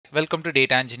Welcome to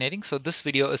Data Engineering. So this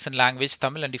video is in language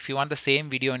Tamil, and if you want the same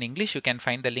video in English, you can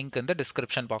find the link in the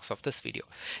description box of this video.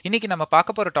 இன்னைக்கு நம்ம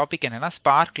பார்க்க போற topic என்னன்னா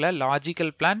ஸ்பார்க்ல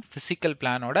logical plan, physical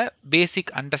பிளானோட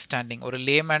basic understanding ஒரு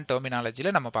layman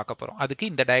டெர்மினாலஜில நம்ம பார்க்க போறோம். அதுக்கு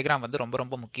இந்த டயக்ராம் வந்து ரொம்ப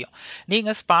ரொம்ப முக்கியம்.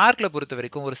 நீங்க ஸ்பார்க்ல பொறுத்த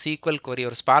வரைக்கும் ஒரு SQL query,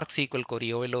 ஒரு ஸ்பார்க் SQL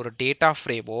queryயோ இல்ல ஒரு டேட்டா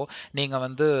ஃப்ரேமோ நீங்க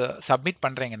வந்து சப்மிட்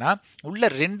பண்றீங்கன்னா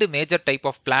உள்ள ரெண்டு மேஜர் டைப்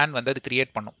ஆஃப் பிளான் வந்து அது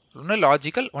கிரியேட் பண்ணும். ஒன்று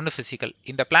லாஜிக்கல், ஒன்று ஃபிசிக்கல்.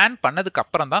 இந்த பிளான் பண்ணதுக்கு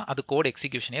அப்புறம் தான் அது கோட்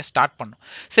எக்ஸிக்யூஷனே ஸ்டார்ட் பண்ணும்.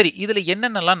 சரி, இதில்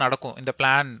என்னென்னலாம் நடக்கும் இந்த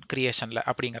பிளான் கிரியேஷனில்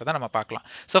அப்படிங்கிறத நம்ம பார்க்கலாம்.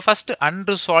 So first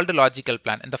unresolved logical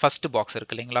plan, இந்த ஃபஸ்ட் பாக்ஸ்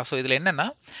இருக்கு இல்லைங்களா? ஸோ இதில் என்னென்னா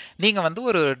நீங்கள் வந்து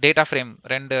ஒரு டேட்டா ஃப்ரேம்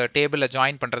ரெண்டு டேபிளில்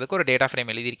ஜாயின் பண்ணுறதுக்கு ஒரு டேட்டா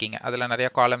ஃப்ரேம் எழுதியிருக்கீங்க. அதில் நிறைய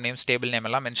காலம் நேம்ஸ், டேபிள் நேம்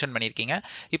எல்லாம் மென்ஷன் பண்ணியிருக்கீங்க.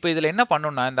 இப்போ இதில் என்ன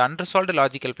பண்ணணும்னா இந்த அன்ரிசால்வ்டு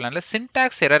லாஜிக்கல் பிளானில்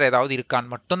சின்டாக்ஸ் எரர் ஏதாவது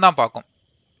இருக்கான்னு மட்டும்தான் பார்க்கும்.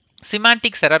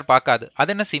 சிமாண்டிக்ஸ் எரர் பார்க்காது.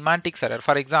 அது என்ன சிமாண்டிக்ஸ் எரர்?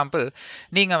 ஃபார் எக்ஸாம்பிள்,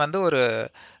 நீங்கள் வந்து ஒரு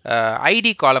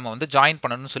ஐடி காலமை வந்து ஜாயின்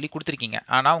பண்ணணும்னு சொல்லி கொடுத்துருக்கீங்க.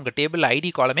 ஆனால் உங்கள் டேபிள்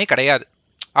ஐடி காலமே கிடையாது.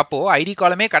 அப்போது ஐடி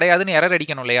காலமே கிடையாதுன்னு எரர்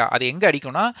அடிக்கணும் இல்லையா? அது எங்கே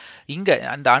அடிக்கும்னா இங்கே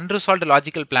அந்த அன்ரிசால்வ்டு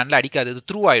லாஜிக்கல் பிளானில் அடிக்காது. இது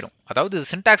த்ரூ ஆகிடும். அதாவது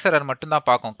சின்டாக்ஸ் எரர் மட்டும்தான்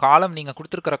பார்க்கும். காலம் நீங்கள்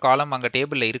கொடுத்துருக்கிற காலம் அங்கே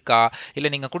டேபிளில் இருக்கா,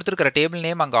 இல்லை நீங்கள் கொடுத்துருக்கிற டேபிள்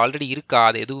நேம் அங்கே ஆல்ரெடி இருக்கா,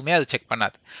 அது எதுவுமே அது செக்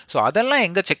பண்ணாது. ஸோ அதெல்லாம்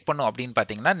எங்கே செக் பண்ணும் அப்படின்னு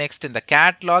பார்த்தீங்கன்னா நெக்ஸ்ட் இந்த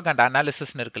கேட்லாக் அண்ட்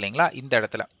அனாலிசிஸ்னு இருக்கு இல்லைங்களா? இந்த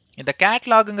இடத்துல இந்த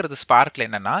கேட்லாகுங்கிறது ஸ்பார்க்கில்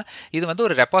என்னென்னா இது வந்து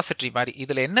ஒரு ரெபாசிட்ரி மாதிரி.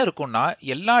 இதில் என்ன இருக்குன்னா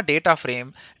எல்லா டேட்டா ஃப்ரேம்,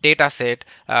 டேட்டா செட்,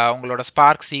 உங்களோட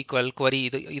ஸ்பார்க் SQL query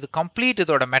இது கம்ப்ளீட்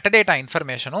இதோட மெட்டடேட்டா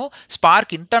இன்ஃபர்மேஷனும்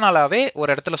ஸ்பார்க் இன்டர்னலாகவே ஒரு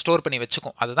இடத்துல ஸ்டோர் பண்ணி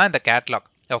வச்சுக்கும். அதுதான் இந்த கேட்லாக்.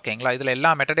 ஓகேங்களா? இதில்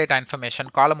எல்லா மெட்டடேட்டா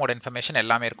இன்ஃபர்மேஷன், காலமோட இன்ஃபர்மேஷன்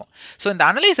எல்லாமே இருக்கும். ஸோ இந்த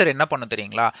அனலைசர் என்ன பண்ணும்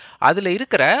தெரியுங்களா? அதில்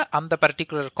இருக்கிற அந்த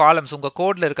பர்டிகுலர் காலம்ஸ், உங்கள்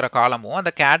கோடில் இருக்கிற காலமும்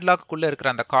அந்த கேட்லாக்குள்ளே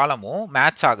இருக்கிற அந்த காலமும்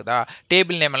மேட்ச் ஆகுதா,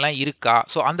 டேபிள் நேம் எல்லாம் இருக்கா,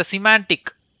 ஸோ அந்த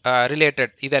சிமாண்டிக்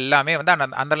ரிலேட்டட் இது எல்லாமே வந்து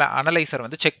அந்த அனலைசர்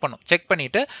வந்து செக் பண்ணும். செக்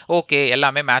பண்ணிவிட்டு ஓகே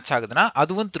எல்லாமே மேட்ச் ஆகுதுன்னா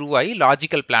அதுவும் த்ரூ ஆகி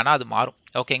லாஜிக்கல் பிளானாக அது மாறும்.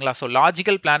 ஓகேங்களா? ஸோ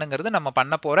லாஜிக்கல் பிளானுங்கிறது நம்ம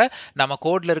பண்ண போகிற நம்ம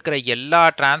கோடில் இருக்கிற எல்லா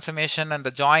டிரான்ஸ்ஃபர்மேஷன்,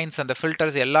 அந்த ஜாயின்ஸ், அந்த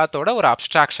ஃபில்டர்ஸ் எல்லாத்தோட ஒரு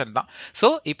அப்ஸ்ட்ராக்ஷன் தான். ஸோ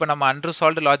இப்போ நம்ம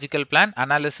unresolved logical plan,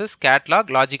 analysis,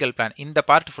 catalogue, logical plan இந்த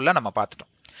பார்ட் ஃபுல்லாக நம்ம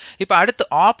பார்த்துட்டோம். இப்போ அடுத்து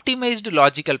ஆப்டிமைஸ்டு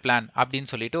லாஜிக்கல் பிளான் அப்படின்னு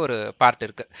சொல்லிட்டு ஒரு பார்ட்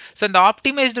இருக்குது. ஸோ இந்த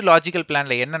ஆப்டிமைஸ்டு லாஜிக்கல்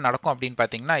பிளானில் என்ன நடக்கும் அப்படின்னு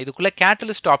பார்த்தீங்கன்னா இதுக்குள்ளே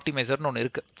கேட்டலிஸ்ட் ஆப்டிமைசர்னு ஒன்று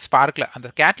இருக்குது ஸ்பார்க்கில். அந்த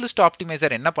கேட்டலிஸ்ட்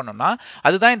ஆப்டிமைசர் என்ன பண்ணுன்னா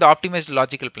அதுதான் இந்த ஆப்டிமைஸ்டு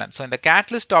லாஜிக்கல் பிளான். ஸோ இந்த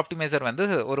கேட்டலிஸ்ட் ஆப்டிமைசர் வந்து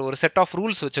ஒரு செட் ஆஃப்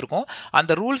ரூல்ஸ் வச்சுருக்கோம்.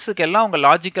 அந்த ரூல்ஸுக்கு எல்லாம் உங்கள்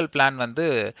லாஜிக்கல் பிளான் வந்து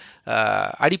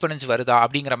அடிபணிஞ்சு வருதா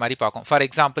அப்படிங்கிற மாதிரி பார்க்கும். ஃபார்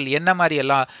எக்ஸாம்பிள் என்ன மாதிரி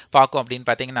எல்லாம் பார்க்கும் அப்படின்னு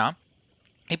பார்த்தீங்கன்னா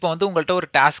இப்போ வந்து உங்கள்கிட்ட ஒரு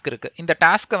டாஸ்க் இருக்குது. இந்த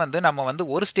டாஸ்க்கை வந்து நம்ம வந்து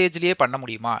ஒரு ஸ்டேஜ்லேயே பண்ண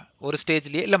முடியுமா, ஒரு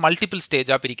ஸ்டேஜ்லேயே இல்லை மல்டிபிள்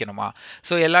ஸ்டேஜாக பிரிக்கணுமா,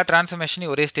 ஸோ எல்லா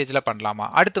டிரான்ஸ்ஃபர்மேஷனையும் ஒரே ஸ்டேஜில் பண்ணலாமா,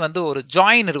 அடுத்து வந்து ஒரு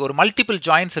ஜாயின் இருக்குது, ஒரு மல்டிபிள்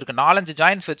ஜாயின்ஸ் இருக்குது, 4-5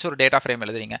 ஜாயின்ஸ் வச்சு ஒரு டேட்டா ஃப்ரேம்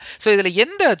எழுதுறீங்க. ஸோ இதில்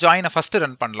எந்த ஜாயினை ஃபஸ்ட்டு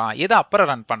ரன் பண்ணலாம், எதை அப்புறம்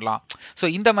ரன் பண்ணலாம், ஸோ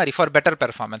இந்த மாதிரி ஃபார் பெட்டர்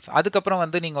பெர்ஃபார்மன்ஸ். அதுக்கப்புறம்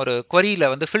வந்து நீங்கள் ஒரு queryல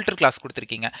வந்து ஃபில்டர் கிளாஸ்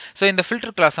கொடுத்துருக்கீங்க. ஸோ இந்த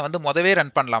ஃபில்டர் கிளாஸை வந்து முதவே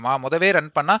ரன் பண்ணலாமா, முதவே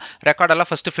ரன் பண்ணால்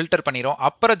ரெக்கார்டெல்லாம் ஃபஸ்ட்டு ஃபில்டர் பண்ணிடும்,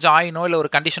 அப்புறம் ஜாயினோ இல்லை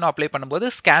ஒரு கண்டிஷனோ அப்ளை பண்ணும்போது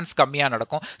ஸ்கேன்ஸ் கம்மியாக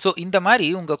நடக்கும். ஸோ இந்த மாதிரி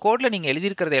உங்கள் கோடில் நீங்கள்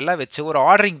எழுதியிருக்கிறத எல்லாம் வச்சு ஒரு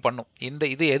ஆர்டரிங் பண்ணும்.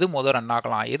 இது எது முதல் ரன்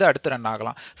ஆகலாம், எது அடுத்து ரன்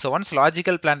ஆகலாம். So once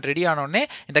logical plan ready ஆனோடனே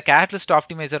இந்த கேட்டலிஸ்ட்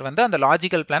ஆப்டிமைசர் வந்து அந்த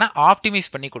லாஜிக்கல் பிளானை ஆப்டிமைஸ்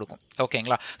பண்ணி கொடுக்கும்.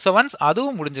 ஓகேங்களா? ஸோ ஒன்ஸ்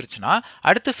அதுவும் முடிஞ்சிருச்சுன்னா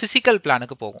அடுத்து ஃபிசிக்கல்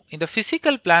பிளானுக்கு போகும். இந்த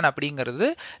ஃபிசிக்கல் பிளான் அப்படிங்கிறது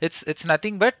இட்ஸ்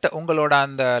நத்திங் பட் உங்களோட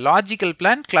அந்த லாஜிக்கல்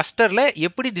பிளான் கிளஸ்டரில்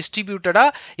எப்படி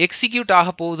டிஸ்ட்ரிபியூட்டடாக எக்ஸிக்யூட்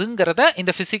ஆக போகுதுங்கிறத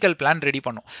இந்த ஃபிசிக்கல் பிளான் ரெடி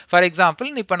பண்ணும். ஃபார் எக்ஸாம்பிள்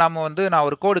இப்போ நான்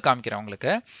ஒரு கோடு காமிக்கிறேன்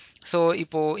உங்களுக்கு. ஸோ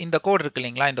இப்போது இந்த கோடு இருக்கு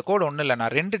இல்லைங்களா? இந்த கோடு ஒன்றும் இல்லை,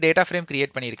 நான் 2 டேட்டா ஃப்ரேம்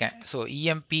கிரியேட் பண்ணியிருக்கேன். ஸோ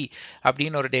EMP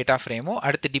அப்படின்னு ஒரு டேட்டா ஃப்ரேமும்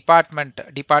அடுத்து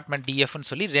டிபார்ட்மெண்ட் DFன்னு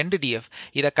சொல்லி 2 DF.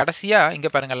 இதை கடைசியாக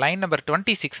இங்கே பாருங்கள் லைன் நம்பர்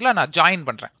 26ல் நான் ஜாயின்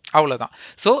பண்ணுறேன். அவ்வளோதான்.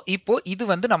 ஸோ இப்போது இது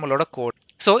வந்து நம்மளோட கோட்.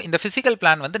 ஸோ இந்த ஃபிசிக்கல்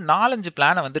பிளான் வந்து 4-5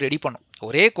 பிளானை வந்து ரெடி பண்ணும்.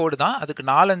 ஒரே கோடு தான், அதுக்கு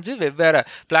 4-5 வெவ்வேறு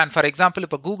பிளான். ஃபார் எக்ஸாம்பிள்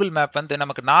இப்போ கூகுள் மேப் வந்து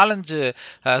நமக்கு 4-5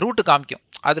 ரூட்டு காமிக்கும்.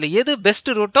 அதில் எது பெஸ்ட்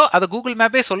ரூட்டோ அதை கூகுள்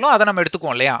மேப்பே சொல்லும், அதை நம்ம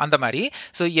எடுத்துக்குவோம் இல்லையா? அந்த மாதிரி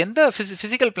ஸோ எந்த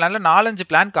ஃபிசிக்கல் பிளானில் 4-5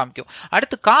 பிளான் காமிக்கும்.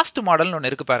 அடுத்து காஸ்ட் மாடல்னு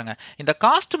ஒன்று இருக்குது பாருங்கள். இந்த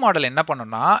காஸ்ட் மாடல் என்ன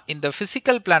பண்ணுன்னா இந்த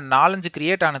ஃபிசிக்கல் பிளான் 4-5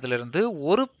 கிரியேட் ஆனதுலேருந்து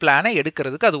ஒரு பிளானை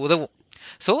எடுக்கிறதுக்கு அது உதவும்.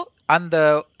 ஸோ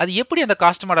அது எப்படி அந்த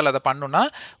காஸ்ட் மாடல் அதை பண்ணுன்னா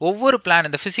ஒவ்வொரு பிளான்,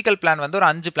 இந்த ஃபிசிக்கல் பிளான் வந்து ஒரு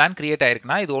 5 பிளான் கிரியேட்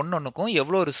ஆயிருக்குன்னா இது ஒன்றுக்கும்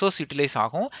எவ்வளோ ரிசோர்ஸ் யூட்டிலைஸ்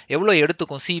ஆகும், எவ்வளோ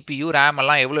எடுத்துக்கும், CPU RAM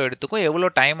எல்லாம் எவ்வளோ எடுத்துக்கும், எவ்வளோ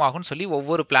டைம் ஆகும்னு சொல்லி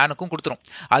ஒவ்வொரு பிளானுக்கும் கொடுத்துரும்.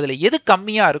 அதில் எது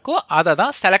கம்மியாக இருக்கோ அதை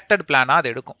தான் செலக்டட் பிளானாக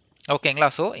அது எடுக்கும். ஓகேங்களா?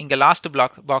 ஸோ இங்கே லாஸ்ட்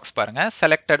பாக்ஸ் பாருங்கள்,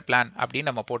 செலக்டட் பிளான் அப்படின்னு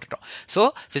நம்ம போட்டுட்டோம். ஸோ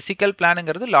ஃபிசிக்கல்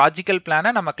பிளானுங்கிறது லாஜிக்கல் பிளானை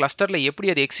நம்ம கிளஸ்டரில் எப்படி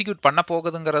அது எக்ஸிக்யூட் பண்ண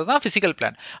போகுதுங்கிறது தான் ஃபிசிக்கல்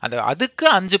பிளான். அதுக்கு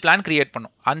 5 பிளான் கிரியேட்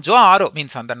பண்ணும். 5ஓ 6ஓ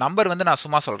மீன்ஸ் அந்த நம்பர் வந்து நான்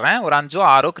சும்மா சொல்கிறேன், ஒரு 5ஓ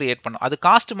 6ஓ கிரியேட் பண்ணும். அது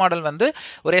காஸ்ட் மாடல் வந்து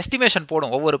ஒரு எஸ்டிமேஷன்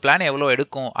போடும், ஒவ்வொரு பிளான் எவ்வளோ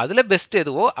எடுக்கும், அதில் பெஸ்ட்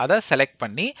எதுவோ அதை செலக்ட்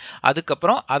பண்ணி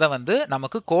அதுக்கப்புறம் அதை வந்து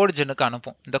நமக்கு கோட் ஜென்னுக்கு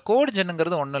அனுப்பும். இந்த கோட்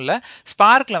ஜென்னுங்கிறது ஒன்றும் இல்லை,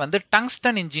 ஸ்பார்க்கில் வந்து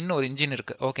டங்ஸ்டன் இன்ஜின் ஒரு இன்ஜின்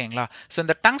இருக்குது. ஓகேங்களா? ஸோ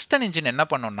இந்த டங்ஸ்டன் இன்ஜின் என்ன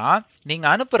பண்ணுன்னா நீங்க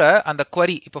அனுப்புற அந்த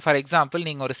query இப்போ ஃபார் எக்ஸாம்பிள்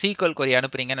நீங்க ஒரு SQL query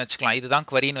அனுப்புறீங்கன்னு வச்சுக்கலாம். இதுதான்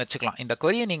queryன்னு வச்சுக்கலாம். இந்த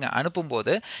queryயை நீங்க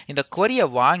அனுப்பும்போது இந்த queryயை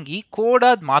வாங்கி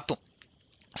கோடா மாத்தும்.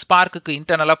 ஸ்பார்க்குக்கு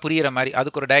இன்டர்னலா புரியிற மாதிரி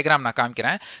அதுக்கு ஒரு டயக்ராம் நான்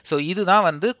காமிக்கிறேன். ஸோ இதுதான்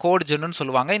வந்து கோட் ஜென்னு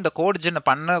சொல்லுவாங்க. இந்த கோட் ஜென்னை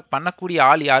பண்ணக்கூடிய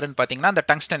ஆள் யாருன்னு பார்த்தீங்கன்னா அந்த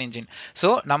டங்ஸ்டன் இன்ஜின்.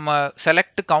 ஸோ நம்ம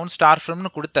செலக்ட் கவுண்ட் ஸ்டார்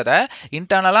ஃப்ரம்னு கொடுத்ததை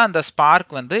இன்டர்னலாக அந்த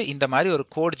ஸ்பார்க் வந்து இந்த மாதிரி ஒரு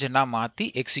கோட் ஜென்னாக மாற்றி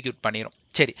எக்ஸிக்யூட் பண்ணிடும்.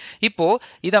 சரி, இப்போ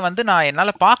இதை வந்து நான்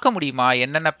என்னால் பார்க்க முடியுமா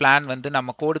என்னென்ன பிளான் வந்து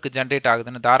நம்ம கோடுக்கு ஜென்ரேட்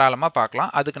ஆகுதுன்னு தாராளமாக பார்க்கலாம்.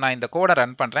 அதுக்கு நான் இந்த கோடை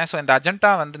ரன் பண்ணுறேன். ஸோ இந்த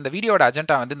அஜெண்டா வந்து இந்த வீடியோட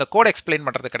அஜெண்டா வந்து இந்த கோட் எக்ஸ்பிளைன்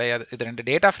பண்ணுறது கிடையாது. இது 2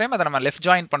 டேட்டா ஃப்ரேம், அதை நம்ம லெஃப்ட்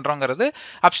ஜாயின் பண்ணுறோங்கிறது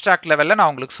அப்ஸ்ட்ராக்ட் லெவலில்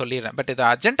நான் உங்களுக்கு சொல்லிடுறேன். பட் இது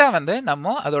அஜெண்டா வந்து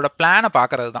நம்ம அதோட பிளானை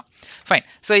பார்க்கறது தான். ஃபைன்.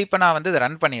 ஸோ இப்போ நான் வந்து இதை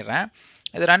ரன் பண்ணிடுறேன்.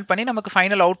 இது ரன் பண்ணி நமக்கு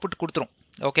ஃபைனல் அவுட்புட் கொடுத்துரும்.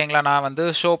 ஓகேங்களா, நான் வந்து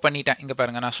ஷோ பண்ணிட்டேன். இங்கே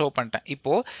பாருங்கள், நான் ஷோ பண்ணிட்டேன்.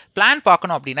 இப்போது பிளான்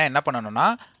பார்க்கணும் அப்படின்னா என்ன பண்ணணும்னா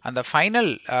அந்த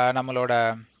ஃபைனல் நம்மளோட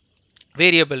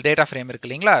வேரியபிள் டேட்டா ஃப்ரேம் இருக்கு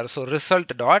இல்லைங்களா, ஸோ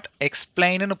ரிசல்ட் டாட்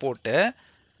எக்ஸ்பிளைன்னு போட்டு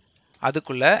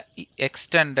அதுக்குள்ள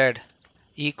எக்ஸ்டெண்டட்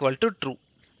ஈக்குவல் டு ட்ரூ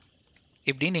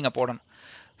இப்படின்னு நீங்கள் போடணும்.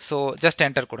 ஸோ ஜஸ்ட்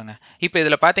என்டர் கொடுங்க. இப்போ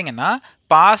இதில் பார்த்தீங்கன்னா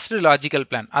பார்ஸ்டு லாஜிக்கல்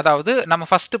பிளான், அதாவது நம்ம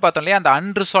ஃபஸ்ட்டு பார்த்தோம் இல்லையா அந்த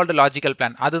அன்ரிசால்வ்டு லாஜிக்கல்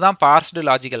பிளான், அதுதான் பார்ஸ்டு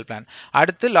லாஜிக்கல் பிளான்.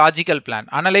 அடுத்து logical plan,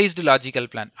 analyst logical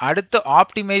plan, அடுத்து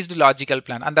ஆப்டிமைஸ்டு லாஜிக்கல்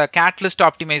பிளான். அந்த கேட்லிஸ்ட்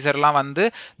ஆப்டிமைசர்லாம் வந்து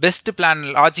பெஸ்ட் பிளான்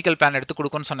லாஜிக்கல் பிளான் எடுத்து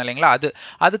கொடுக்குன்னு சொன்னேன் இல்லைங்களா,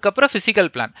 அதுக்கப்புறம்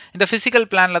ஃபிசிக்கல் பிளான். இந்த ஃபிசிக்கல்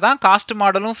பிளானில் தான் காஸ்ட்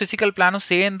மாடலும் ஃபிசிக்கல் பிளானும்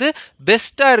சேர்ந்து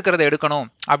பெஸ்ட்டாக இருக்கிறத எடுக்கணும்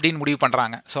அப்படின்னு முடிவு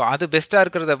பண்ணுறாங்க. ஸோ அது பெஸ்ட்டாக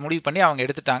இருக்கிறத முடிவு பண்ணி அவங்க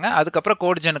எடுத்துட்டாங்க. அதுக்கப்புறம்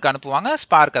கோட் ஜெனுக்கு அனுப்புவாங்க,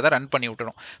 ஸ்பார்க் அதை ரன் பண்ணி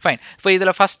விட்டுடும். ஃபைன். இப்போ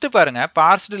இதில் ஃபஸ்ட்டு பாருங்கள்,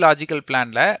 பார்ஸ்டு லாஜிக்கல் பிளானில்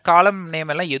காலம் நேம்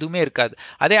எல்லாம் எதுவுமே இருக்காது.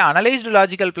 அதே அனலைஸ்டு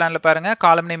லாஜிக்கல் பிளானில் பாருங்கள்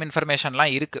காலம் நேம்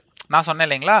இன்ஃபர்மேஷன்லாம் இருக்குது. நான் சொன்னேன்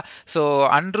இல்லைங்களா, ஸோ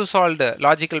அன்ரிசால்வ்டு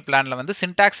லாஜிக்கல் பிளானில் வந்து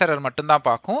சின்டாக்ஸ் எரர் மட்டும்தான்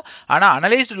பார்க்கும். ஆனால்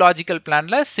அனலைஸ்டு லாஜிக்கல்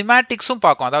பிளானில் சிமேட்டிக்ஸும்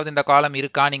பார்க்கும். அதாவது இந்த காலம்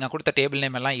இருக்கா, நீங்கள் கொடுத்த டேபிள்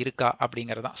நேம் எல்லாம் இருக்கா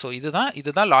அப்படிங்கிறது தான். ஸோ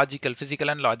இதுதான் logical,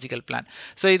 physical and logical plan.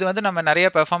 So இது வந்து நம்ம நிறைய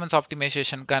பெர்ஃபார்மன்ஸ்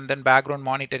ஆப்டிமைசேஷனுக்கு அண்ட் தென் பேக்ரவுண்ட்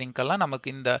மானிட்டரிங்கெல்லாம் நமக்கு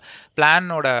இந்த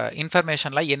பிளானோட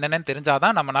இன்ஃபர்மேஷன்லாம் என்னென்னு தெரிஞ்சால்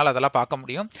தான் நம்மளால் அதெல்லாம் பார்க்க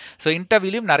முடியும். ஸோ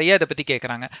இன்டர்வியூலையும் நிறைய இதை பற்றி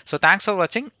கேட்குறாங்க. ஸோ தேங்க்ஸ் ஃபார்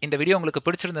வாட்சிங். இந்த வீடியோ உங்களுக்கு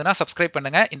பிடிச்சிருந்ததுன்னா சப்ஸ்கிரைப்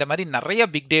பண்ணுங்கள். இந்த மாதிரி நிறைய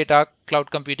big data,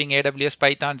 cloud computing, AWS,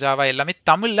 Python, Java எல்லாமே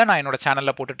தமிழில் நான் என்னோட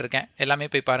சேனலில் போட்டுட்ருக்கேன். எல்லாமே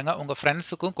போய் பாருங்கள். உங்கள்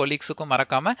ஃப்ரெண்ட்ஸுக்கும் கொலீக்ஸுக்கும்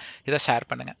மறக்காமல் இதை ஷேர்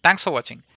பண்ணுங்கள். தேங்க்ஸ் ஃபார் வாட்சிங்.